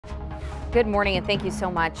Good morning, and thank you so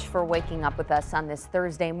much for waking up with us on this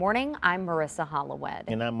Thursday morning. I'm Marissa Hollowed.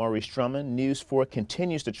 And I'm Maurice Drummond. News 4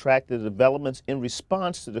 continues to track the developments in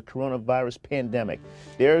response to the coronavirus pandemic.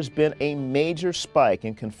 There's been a major spike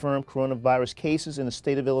in confirmed coronavirus cases in the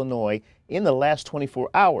state of Illinois in the last 24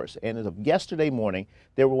 hours. And as of yesterday morning,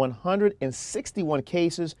 there were 161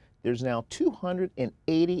 cases. There's now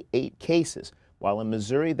 288 cases, while in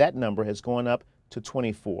Missouri, that number has gone up to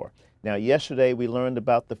 24. Now, yesterday we learned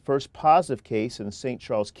about the first positive case in St.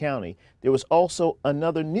 Charles County. There was also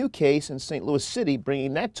another new case in St. Louis City,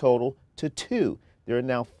 bringing that total to 2. There are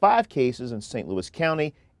now 5 cases in St. Louis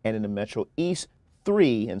County, and in the Metro East,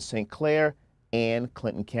 3 in St. Clair and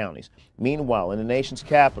Clinton counties. Meanwhile, in the nation's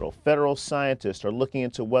capital, federal scientists are looking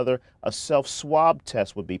into whether a self-swab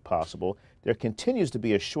test would be possible. There continues to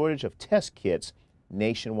be a shortage of test kits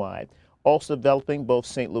nationwide. Also developing, both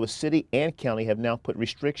St. Louis City and County have now put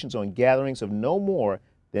restrictions on gatherings of no more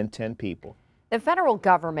than 10 people. The federal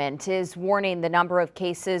government is warning the number of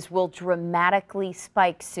cases will dramatically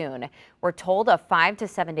spike soon. We're told a 5 to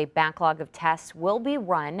 7 day backlog of tests will be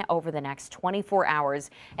run over the next 24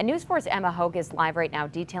 hours. And News 4's Emma Hogue is live right now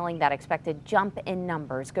detailing that expected jump in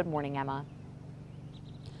numbers. Good morning, Emma.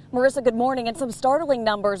 Marissa, good morning. And some startling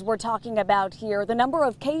numbers we're talking about here. The number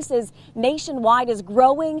of cases nationwide is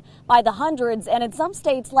growing by the hundreds, and in some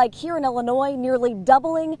states like here in Illinois, nearly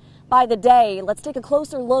doubling by the day. Let's take a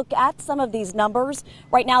closer look at some of these numbers.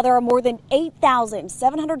 Right now, there are more than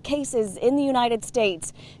 8,700 cases in the United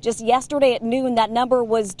States. Just yesterday at noon, that number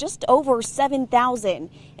was just over 7,000.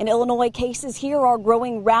 In Illinois, cases here are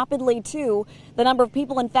growing rapidly, too. The number of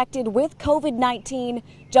people infected with COVID-19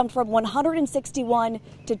 jumped from 161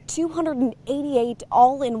 to 288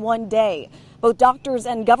 all in one day. Both doctors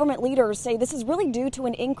and government leaders say this is really due to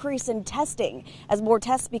an increase in testing. As more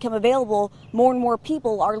tests become available, more and more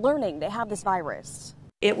people are learning they have this virus.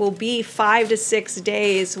 It will be 5 to 6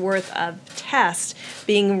 days worth of tests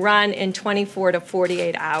being run in 24 to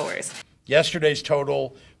 48 hours. Yesterday's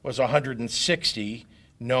total was 160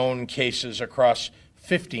 known cases across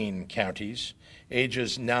 15 counties,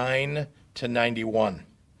 ages 9 to 91.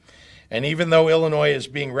 And even though Illinois is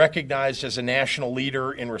being recognized as a national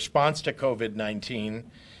leader in response to COVID-19,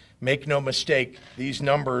 make no mistake, these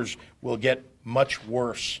numbers will get much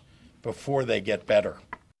worse before they get better.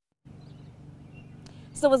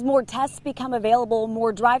 So as more tests become available,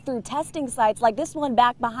 more drive-through testing sites like this one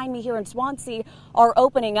back behind me here in Swansea are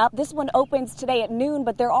opening up. This one opens today at noon,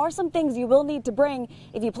 but there are some things you will need to bring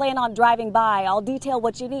if you plan on driving by. I'll detail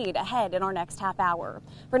what you need ahead in our next half hour.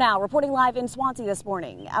 For now, reporting live in Swansea this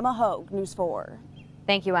morning, Emma Hogue, News 4.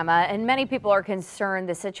 Thank you, Emma. And many people are concerned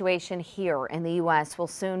the situation here in the U.S. will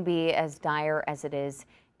soon be as dire as it is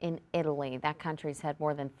in Italy. That country's had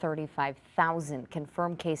more than 35,000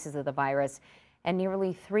 confirmed cases of the virus and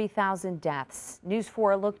nearly 3,000 deaths. News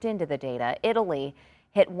 4 looked into the data. Italy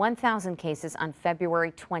hit 1,000 cases on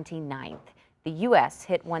February 29th. The U.S.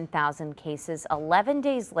 hit 1,000 cases 11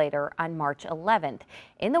 days later on March 11th.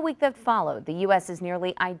 In the week that followed, the U.S. is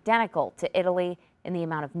nearly identical to Italy in the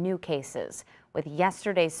amount of new cases, with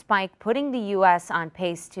yesterday's spike putting the U.S. on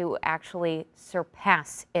pace to actually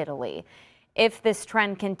surpass Italy. If this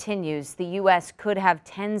trend continues, the U.S. could have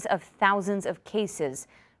tens of thousands of cases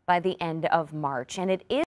by the end of March, and it is